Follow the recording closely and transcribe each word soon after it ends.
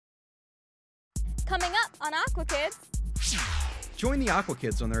Coming up on Aqua Kids. Join the Aqua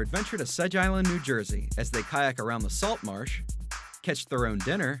Kids on their adventure to Sedge Island, New Jersey as they kayak around the salt marsh, catch their own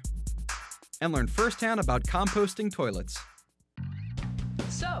dinner, and learn firsthand about composting toilets.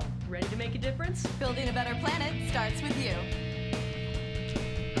 So, ready to make a difference? Building a better planet starts with you.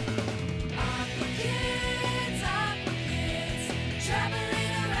 Aqua Kids,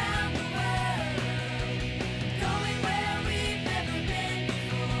 traveling around the world, going where we've never been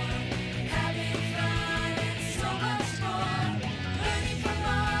before, having fun and so much more, learning from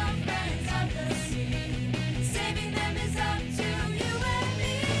our friends of the sea, saving them is up to you and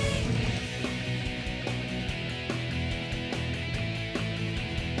me.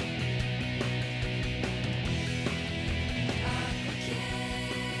 Aqua Kids.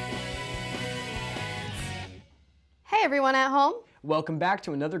 Hey everyone at home, Welcome back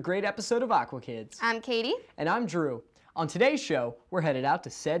to another great episode of Aqua Kids. I'm Katie. And I'm Drew. On today's show, we're headed out to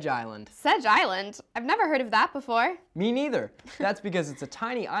Sedge Island. Sedge Island? I've never heard of that before. Me neither. That's because it's a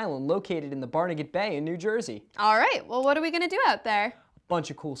tiny island located in the Barnegat Bay in New Jersey. All right, well what are we gonna do out there? A bunch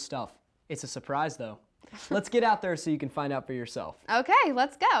of cool stuff. It's a surprise though. Let's get out there so you can find out for yourself. Okay,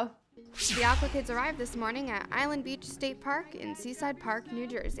 let's go. The Aqua Kids arrived this morning at Island Beach State Park in Seaside Park, New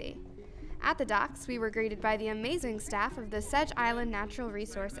Jersey. At the docks, we were greeted by the amazing staff of the Sedge Island Natural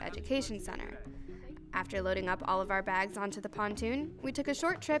Resource Education Center. After loading up all of our bags onto the pontoon, we took a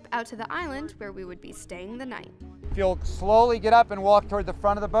short trip out to the island where we would be staying the night. If you'll slowly get up and walk toward the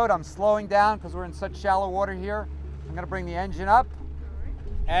front of the boat, I'm slowing down because we're in such shallow water here. I'm going to bring the engine up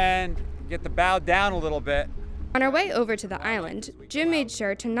and get the bow down a little bit. On our way over to the island, Jim made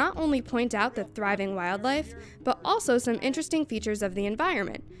sure to not only point out the thriving wildlife, but also some interesting features of the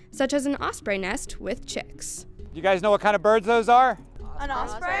environment, such as an osprey nest with chicks. You guys know what kind of birds those are? An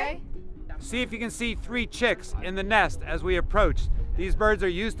osprey? See if you can see 3 chicks in the nest as we approach. These birds are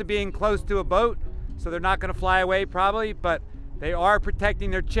used to being close to a boat, so they're not going to fly away probably, but they are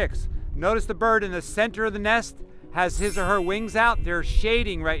protecting their chicks. Notice the bird in the center of the nest has his or her wings out. They're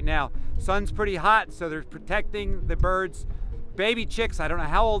shading right now. Sun's pretty hot, so they're protecting the birds. Baby chicks, I don't know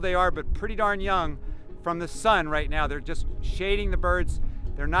how old they are, but pretty darn young, from the sun right now. They're just shading the birds.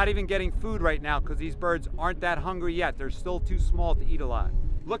 They're not even getting food right now because these birds aren't that hungry yet. They're still too small to eat a lot.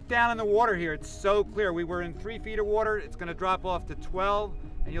 Look down in the water here. It's so clear. We were in 3 feet of water. It's going to drop off to 12,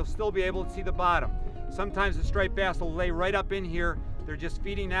 and you'll still be able to see the bottom. Sometimes the striped bass will lay right up in here. They're just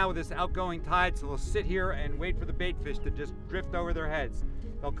feeding now with this outgoing tide, so they'll sit here and wait for the bait fish to just drift over their heads.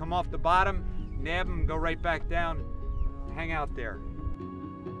 They'll come off the bottom, nab them, go right back down, hang out there.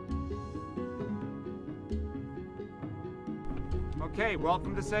 Okay,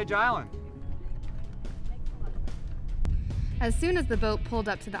 welcome to Sedge Island. As soon as the boat pulled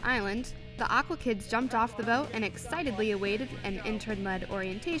up to the island, the Aqua Kids jumped off the boat and excitedly awaited an intern-led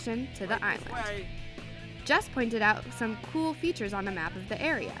orientation to the island. Jess pointed out some cool features on the map of the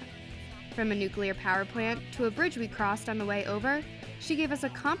area. From a nuclear power plant to a bridge we crossed on the way over, she gave us a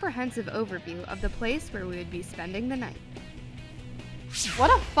comprehensive overview of the place where we would be spending the night.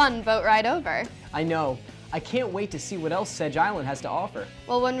 What a fun boat ride over. I know. I can't wait to see what else Sedge Island has to offer.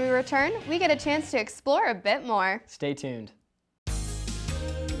 Well, when we return, we get a chance to explore a bit more. Stay tuned.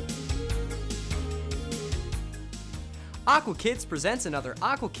 Aqua Kids presents another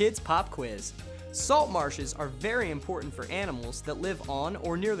Aqua Kids Pop Quiz. Salt marshes are very important for animals that live on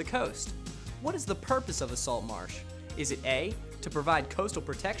or near the coast. What is the purpose of a salt marsh? Is it A, to provide coastal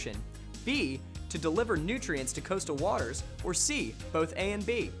protection, B, to deliver nutrients to coastal waters, or C, both A and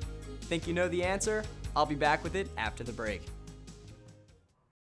B? Think you know the answer? I'll be back with it after the break.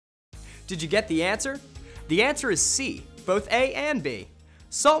 Did you get the answer? The answer is C, both A and B.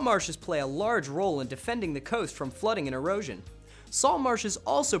 Salt marshes play a large role in defending the coast from flooding and erosion. Salt marshes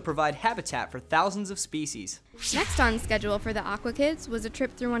also provide habitat for thousands of species. Next on schedule for the Aqua Kids was a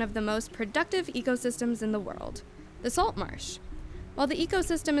trip through one of the most productive ecosystems in the world, the salt marsh. While the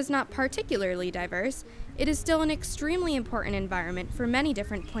ecosystem is not particularly diverse, it is still an extremely important environment for many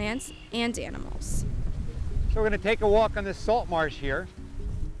different plants and animals. So we're going to take a walk on this salt marsh here,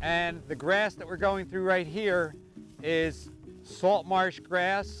 and the grass that we're going through right here is salt marsh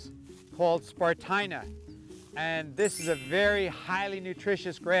grass called Spartina. And this is a very highly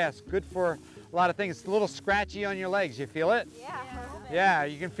nutritious grass, good for a lot of things. It's a little scratchy on your legs. You feel it? Yeah. Yeah,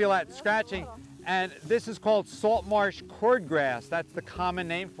 you can feel that scratching. And this is called salt marsh cordgrass. That's the common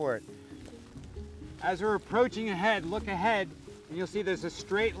name for it. As we're approaching ahead, look ahead, and you'll see there's a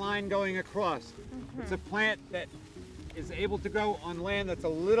straight line going across. It's a plant that is able to grow on land that's a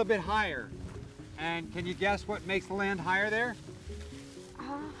little bit higher. And can you guess what makes the land higher there?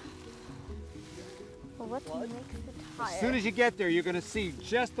 Well, what makes it As soon as you get there, you're going to see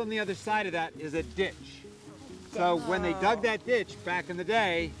just on the other side of that is a ditch. So when they dug that ditch back in the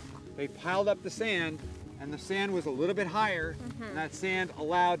day, they piled up the sand, and the sand was a little bit higher, and that sand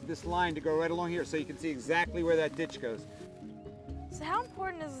allowed this line to go right along here, so you can see exactly where that ditch goes. So how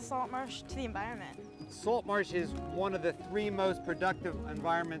important is the salt marsh to the environment? Salt marsh is one of the 3 most productive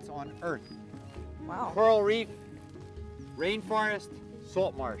environments on Earth. Wow. Coral reef, rainforest,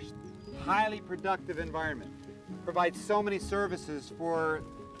 salt marsh. Highly productive environment. Provides so many services for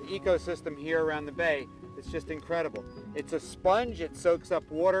the ecosystem here around the bay. It's just incredible. It's a sponge, it soaks up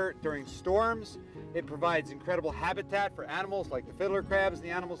water during storms. It provides incredible habitat for animals like the fiddler crabs and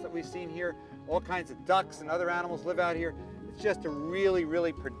the animals that we've seen here. All kinds of ducks and other animals live out here. It's just a really,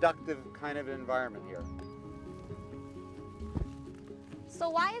 really productive kind of environment here. So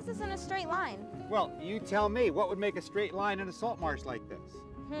why is this in a straight line? Well, you tell me, what would make a straight line in a salt marsh like this?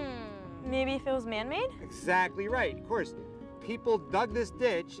 Maybe if it was man-made? Exactly right. Of course, people dug this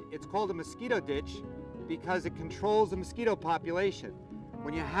ditch. It's called a mosquito ditch because it controls the mosquito population.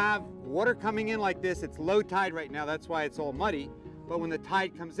 When you have water coming in like this, it's low tide right now, that's why it's all muddy. But when the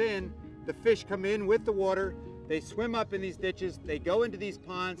tide comes in, the fish come in with the water, they swim up in these ditches, they go into these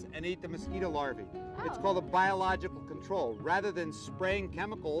ponds and eat the mosquito larvae. It's called a biological control. Rather than spraying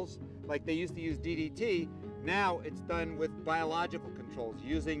chemicals like they used to use DDT, now it's done with biological controls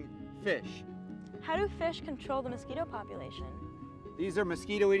using fish. How do fish control the mosquito population? These are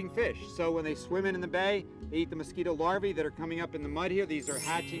mosquito-eating fish. So when they swim in the bay, they eat the mosquito larvae that are coming up in the mud here. These are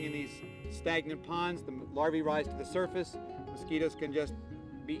hatching in these stagnant ponds. The larvae rise to the surface. Mosquitoes can just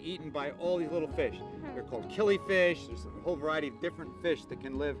be eaten by all these little fish. They're called killifish. There's a whole variety of different fish that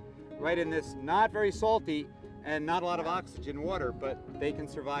can live right in this not very salty and not a lot of oxygen water, but they can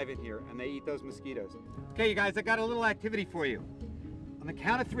survive in here and they eat those mosquitoes. Okay, you guys, I got a little activity for you. On the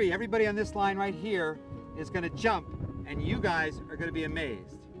count of 3, everybody on this line right here is going to jump, and you guys are going to be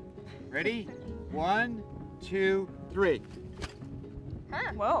amazed. Ready? 1, 2, 3.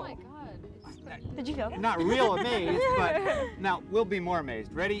 Whoa. Oh my god. Did you feel that? Not real amazed, but now we'll be more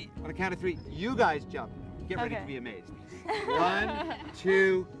amazed. Ready? On the count of 3, you guys jump. Get ready to be amazed. 1,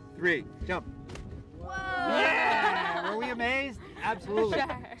 2, 3. Jump. Whoa. Yeah! Were we amazed? Absolutely.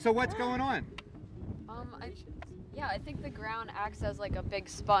 Sure. So what's going on? Yeah, I think the ground acts as like a big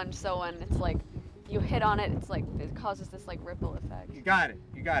sponge, so when it's like you hit on it, it's like it causes this like ripple effect. You got it.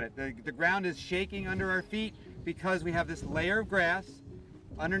 You got it. The ground is shaking under our feet because we have this layer of grass,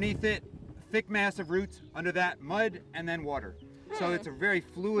 underneath it, thick mass of roots, under that mud and then water. So it's a very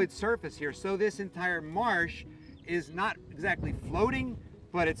fluid surface here. So this entire marsh is not exactly floating,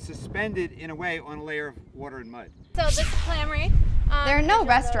 but it's suspended in a way on a layer of water and mud. So this is clammery. There are no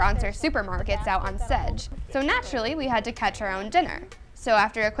restaurants or supermarkets out on Sedge, so naturally we had to catch our own dinner. So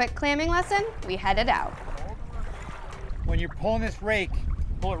after a quick clamming lesson, we headed out. When you're pulling this rake,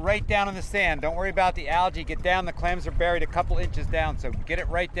 pull it right down in the sand. Don't worry about the algae. Get down. The clams are buried a couple inches down, so get it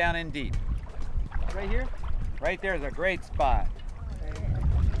right down in deep. Right here? Right there is a great spot.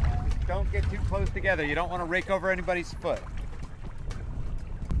 Just don't get too close together. You don't want to rake over anybody's foot.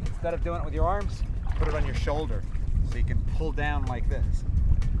 Instead of doing it with your arms, put it on your shoulder so you can pull down like this.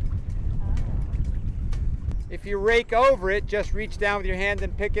 If you rake over it, just reach down with your hand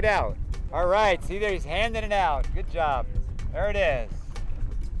and pick it out. All right, see there, he's handing it out. Good job. There it is.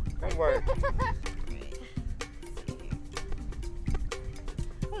 Good work.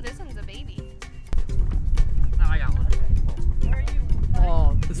 Oh, this one's a baby. Oh, I got one. Where are you?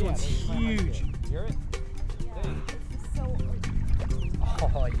 Oh, this one's huge. Hear it?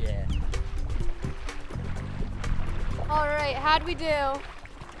 Oh, yeah. All right, how'd we do?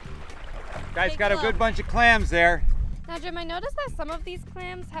 Guys got a good bunch of clams there. Now, Jim, I noticed that some of these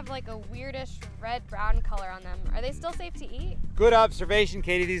clams have like a weirdish red-brown color on them. Are they still safe to eat? Good observation,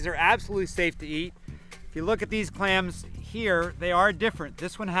 Katie. These are absolutely safe to eat. If you look at these clams here, they are different.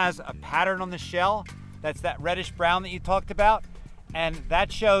 This one has a pattern on the shell. That's that reddish brown that you talked about. And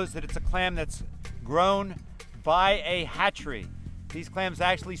that shows that it's a clam that's grown by a hatchery. These clams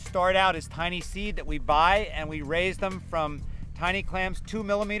actually start out as tiny seed that we buy, and we raise them from tiny clams, 2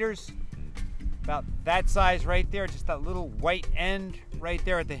 millimeters, about that size right there, just that little white end right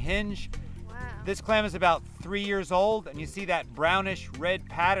there at the hinge. Wow. This clam is about 3 years old, and you see that brownish red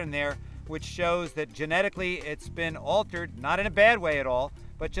pattern there, which shows that genetically it's been altered, not in a bad way at all,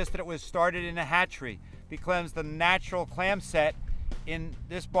 but just that it was started in a hatchery. Because the natural clam set in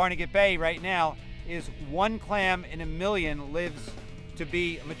this Barnegat Bay right now is 1 clam in a million lives to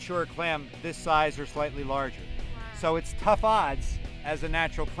be a mature clam this size or slightly larger. So it's tough odds as a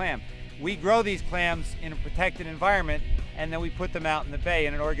natural clam. We grow these clams in a protected environment, and then we put them out in the bay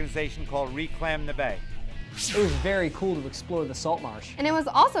in an organization called Reclaim the Bay. It was very cool to explore the salt marsh. And it was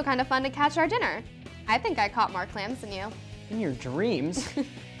also kind of fun to catch our dinner. I think I caught more clams than you. In your dreams?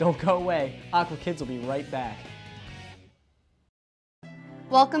 Don't go away. Aqua Kids will be right back.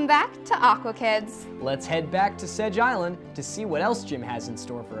 Welcome back to Aqua Kids. Let's head back to Sedge Island to see what else Jim has in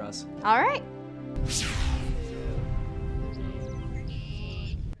store for us. All right.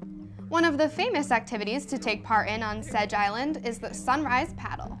 One of the famous activities to take part in on Sedge Island is the sunrise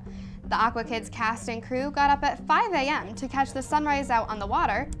paddle. The Aqua Kids cast and crew got up at 5 a.m. to catch the sunrise out on the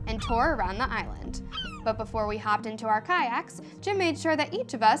water and tour around the island. But before we hopped into our kayaks, Jim made sure that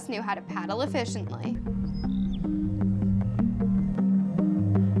each of us knew how to paddle efficiently.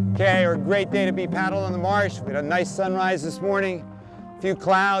 Okay, a great day to be paddling on the marsh. We had a nice sunrise this morning, a few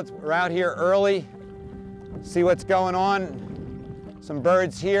clouds. We're out here early, see what's going on. Some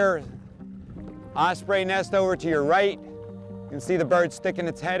birds here. Osprey nest over to your right. You can see the bird sticking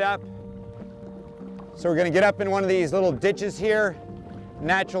its head up. So we're gonna get up in one of these little ditches here,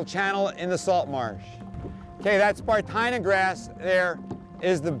 natural channel in the salt marsh. Okay, that Spartina grass there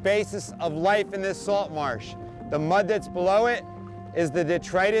is the basis of life in this salt marsh. The mud that's below it is the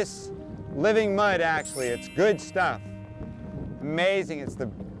detritus, living mud actually. It's good stuff. Amazing, it's the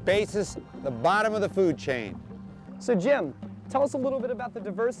basis, the bottom of the food chain. So Jim, tell us a little bit about the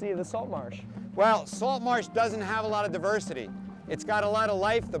diversity of the salt marsh. Well, salt marsh doesn't have a lot of diversity. It's got a lot of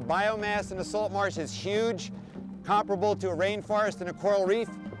life. The biomass in the salt marsh is huge, comparable to a rainforest and a coral reef,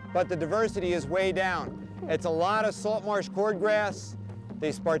 but the diversity is way down. It's a lot of salt marsh cordgrass, the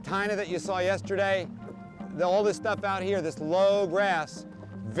Spartina that you saw yesterday, all this stuff out here, this low grass,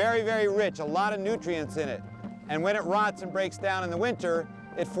 very, very rich, a lot of nutrients in it. And when it rots and breaks down in the winter,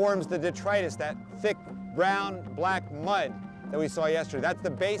 it forms the detritus, that thick brown, black mud that we saw yesterday. That's the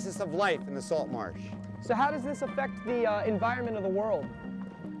basis of life in the salt marsh. So how does this affect the environment of the world?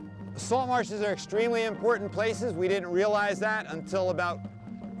 Salt marshes are extremely important places. We didn't realize that until about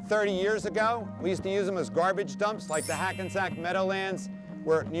 30 years ago. We used to use them as garbage dumps, like the Hackensack Meadowlands,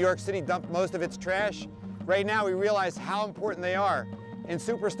 where New York City dumped most of its trash. Right now, we realize how important they are. In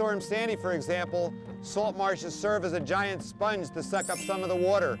Superstorm Sandy, for example, salt marshes serve as a giant sponge to suck up some of the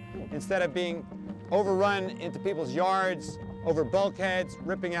water instead of being overrun into people's yards, over bulkheads,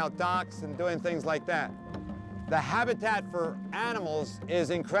 ripping out docks, and doing things like that. The habitat for animals is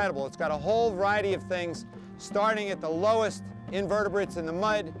incredible. It's got a whole variety of things, starting at the lowest invertebrates in the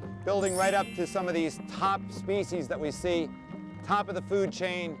mud, building right up to some of these top species that we see, top of the food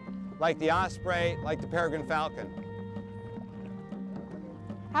chain, like the osprey, like the peregrine falcon.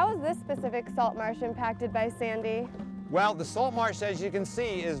 How is this specific salt marsh impacted by Sandy? Well, the salt marsh, as you can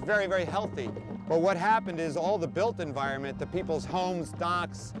see, is very, very healthy. But what happened is all the built environment, the people's homes,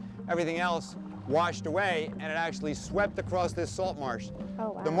 docks, everything else, washed away, and it actually swept across this salt marsh.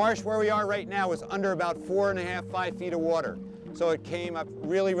 Oh, wow. The marsh where we are right now is under about 4.5, 5 feet of water. So it came up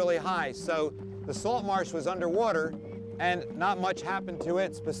really, really high. So the salt marsh was underwater, and not much happened to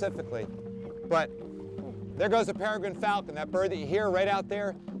it specifically. But there goes a peregrine falcon. That bird that you hear right out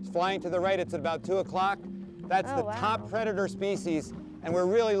there is flying to the right. It's at about 2 o'clock. That's the top predator species, and we're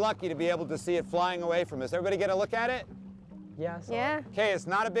really lucky to be able to see it flying away from us. Everybody get a look at it? Yes. Yeah. Okay, it's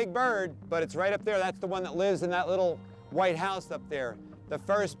not a big bird, but it's right up there. That's the one that lives in that little white house up there. The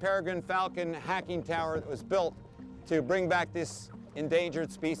first peregrine falcon hacking tower that was built to bring back this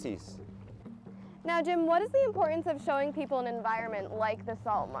endangered species. Now, Jim, what is the importance of showing people an environment like the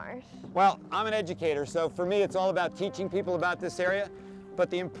salt marsh? Well, I'm an educator, so for me it's all about teaching people about this area. But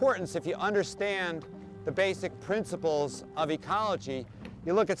the importance, if you understand the basic principles of ecology,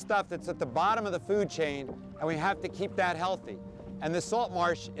 you look at stuff that's at the bottom of the food chain, and we have to keep that healthy. And the salt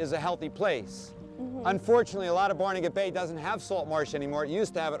marsh is a healthy place. Unfortunately, a lot of Barnegat Bay doesn't have salt marsh anymore. It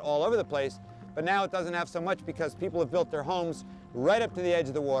used to have it all over the place, but now it doesn't have so much because people have built their homes right up to the edge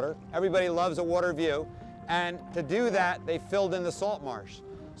of the water. Everybody loves a water view, and to do that, they filled in the salt marsh.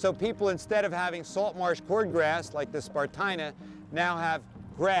 So people, instead of having salt marsh cordgrass like the Spartina, now have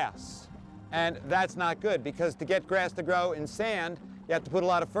grass. And that's not good, because to get grass to grow in sand, you have to put a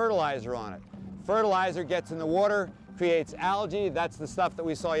lot of fertilizer on it. Fertilizer gets in the water, creates algae. That's the stuff that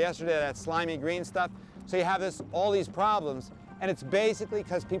we saw yesterday, that slimy green stuff. So you have all these problems, and it's basically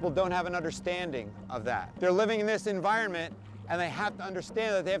because people don't have an understanding of that. They're living in this environment, and they have to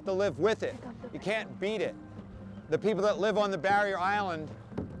understand that they have to live with it. You can't beat it. The people that live on the barrier island,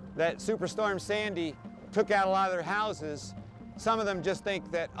 that Superstorm Sandy took out a lot of their houses, some of them just think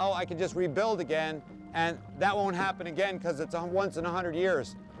that, oh, I can just rebuild again, and that won't happen again because it's once in 100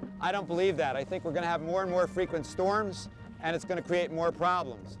 years. I don't believe that. I think we're going to have more and more frequent storms, and it's going to create more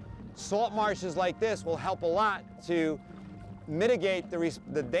problems. Salt marshes like this will help a lot to mitigate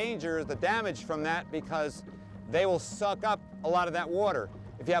the dangers, the damage from that, because they will suck up a lot of that water.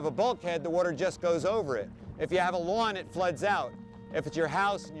 If you have a bulkhead, the water just goes over it. If you have a lawn, it floods out. If it's your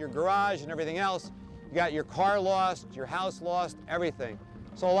house and your garage and everything else, you got your car lost, your house lost, everything.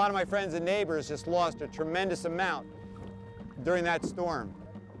 So a lot of my friends and neighbors just lost a tremendous amount during that storm.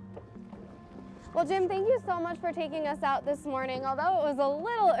 Well, Jim, thank you so much for taking us out this morning. Although it was a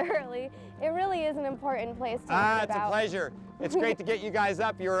little early, it really is an important place to learn about. It's a pleasure. It's great to get you guys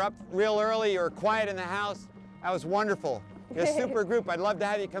up. You were up real early. You were quiet in the house. That was wonderful. You're a super group. I'd love to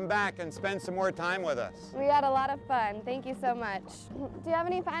have you come back and spend some more time with us. We had a lot of fun. Thank you so much. Do you have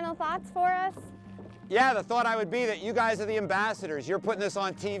any final thoughts for us? Yeah, the thought I would be that you guys are the ambassadors. You're putting this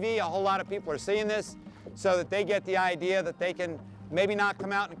on TV. A whole lot of people are seeing this so that they get the idea that they can maybe not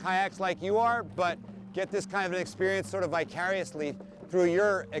come out in kayaks like you are, but get this kind of an experience sort of vicariously through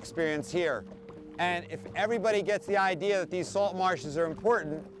your experience here. And if everybody gets the idea that these salt marshes are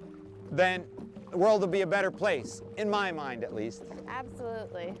important, then the world will be a better place, in my mind at least.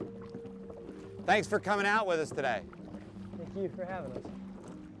 Absolutely. Thanks for coming out with us today. Thank you for having us.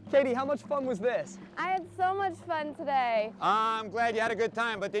 Katie, how much fun was this? I had so much fun today. I'm glad you had a good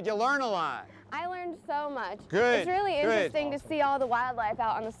time, but did you learn a lot? I learned so much. Good. It's really good. interesting to see all the wildlife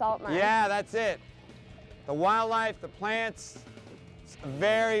out on the salt marsh. Yeah, that's it. The wildlife, the plants, it's a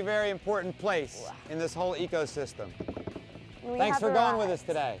very, very important place in this whole ecosystem. Thanks for going with us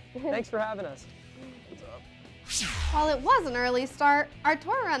today. Thanks for having us. While it was an early start, our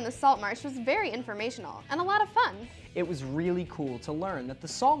tour around the salt marsh was very informational and a lot of fun. It was really cool to learn that the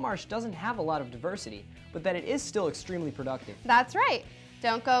salt marsh doesn't have a lot of diversity, but that it is still extremely productive. That's right.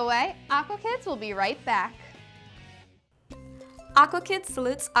 Don't go away. Aqua Kids will be right back. Aqua Kids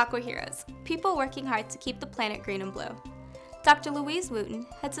salutes Aqua Heroes, people working hard to keep the planet green and blue. Dr. Louise Wooten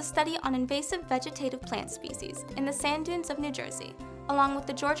heads a study on invasive vegetative plant species in the sand dunes of New Jersey, along with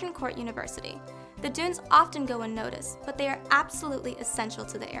the Georgian Court University. The dunes often go unnoticed, but they are absolutely essential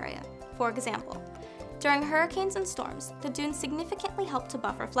to the area. For example, during hurricanes and storms, the dunes significantly help to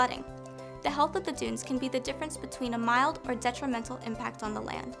buffer flooding. The health of the dunes can be the difference between a mild or detrimental impact on the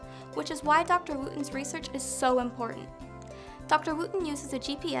land, which is why Dr. Wooten's research is so important. Dr. Wooten uses a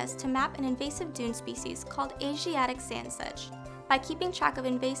GPS to map an invasive dune species called Asiatic sand sedge. By keeping track of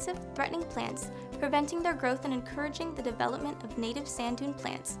invasive, threatening plants, preventing their growth and encouraging the development of native sand dune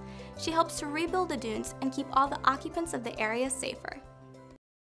plants, she helps to rebuild the dunes and keep all the occupants of the area safer.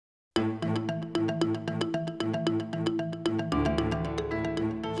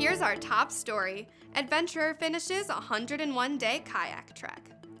 Here's our top story. Adventurer finishes a 101-day kayak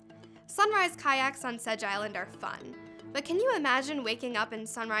trek. Sunrise kayaks on Sedge Island are fun, but can you imagine waking up in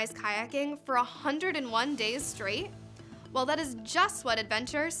sunrise kayaking for 101 days straight? Well, that is just what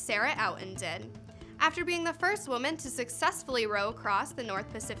adventurer Sarah Outen did. After being the first woman to successfully row across the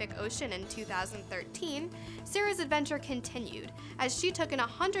North Pacific Ocean in 2013, Sarah's adventure continued as she took an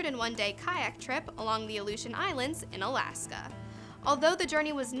 101-day kayak trip along the Aleutian Islands in Alaska. Although the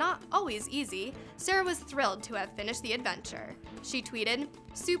journey was not always easy, Sarah was thrilled to have finished the adventure. She tweeted,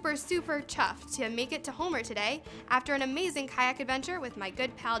 super chuffed to make it to Homer today after an amazing kayak adventure with my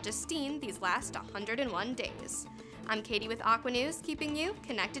good pal Justine these last 101 days. I'm Katie with Aqua News, keeping you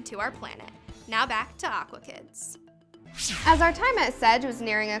connected to our planet. Now back to Aqua Kids. As our time at Sedge was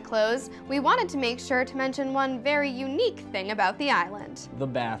nearing a close, we wanted to make sure to mention one very unique thing about the island. The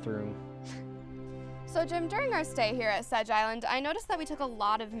bathroom. So Jim, during our stay here at Sedge Island, I noticed that we took a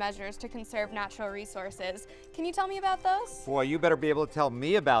lot of measures to conserve natural resources. Can you tell me about those? Boy, you better be able to tell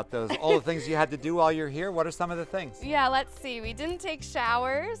me about those. All the things you had to do while you're here. What are some of the things? Yeah, let's see. We didn't take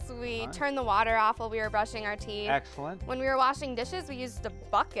showers. We turned the water off while we were brushing our teeth. Excellent. When we were washing dishes, we used a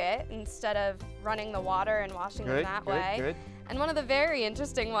bucket instead of running the water and washing them that way. Good. And one of the very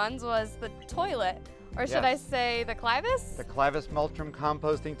interesting ones was the toilet. Or should I say the Clivus? The Clivus Multrum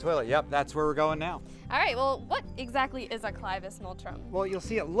composting toilet. Yep, that's where we're going now. All right, well, what exactly is a Clivus Multrum? Well, you'll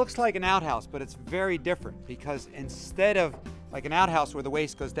see it looks like an outhouse, but it's very different because instead of like an outhouse where the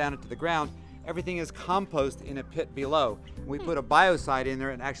waste goes down into the ground, everything is compost in a pit below. We put a biocide in there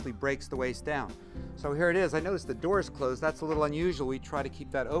and it actually breaks the waste down. So here it is. I noticed the door's closed. That's a little unusual. We try to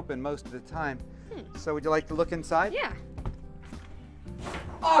keep that open most of the time. So would you like to look inside? Yeah.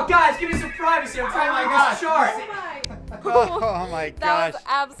 Oh, guys, give me some privacy. I'm trying to make this short. Oh my gosh. That was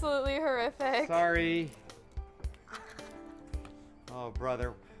absolutely horrific. Sorry. Oh,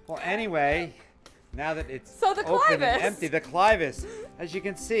 brother. Well, anyway, now that it's So the open Clivus. and empty, the Clivus, as you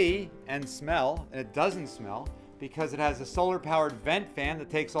can see and smell, and it doesn't smell because it has a solar-powered vent fan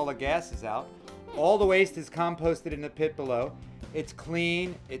that takes all the gases out. All the waste is composted in the pit below. It's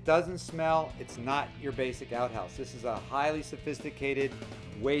clean, it doesn't smell, it's not your basic outhouse. This is a highly sophisticated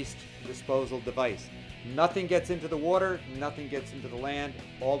waste disposal device. Nothing gets into the water, nothing gets into the land,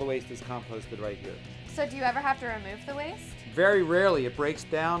 all the waste is composted right here. So do you ever have to remove the waste? Very rarely. It breaks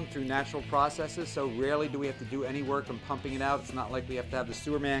down through natural processes, so rarely do we have to do any work on pumping it out. It's not like we have to have the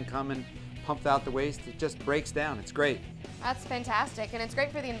sewer man come and pump out the waste. It just breaks down. It's great. That's fantastic, and it's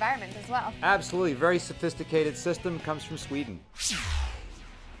great for the environment as well. Absolutely. Very sophisticated system. Comes from Sweden.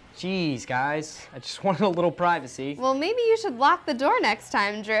 Jeez, guys, I just wanted a little privacy. Well, maybe you should lock the door next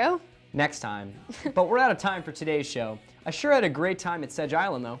time, Drew. Next time. But we're out of time for today's show. I sure had a great time at Sedge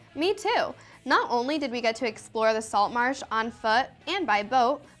Island, though. Me too. Not only did we get to explore the salt marsh on foot and by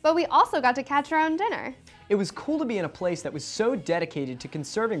boat, but we also got to catch our own dinner. It was cool to be in a place that was so dedicated to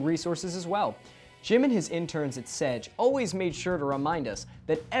conserving resources as well. Jim and his interns at Sedge always made sure to remind us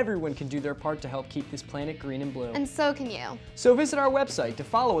that everyone can do their part to help keep this planet green and blue. And so can you. So visit our website to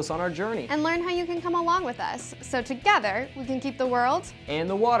follow us on our journey. And learn how you can come along with us, so together we can keep the world And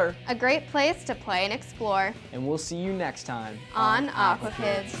the water. a great place to play and explore. And we'll see you next time On Aqua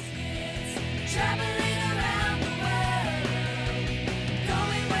Kids. Traveling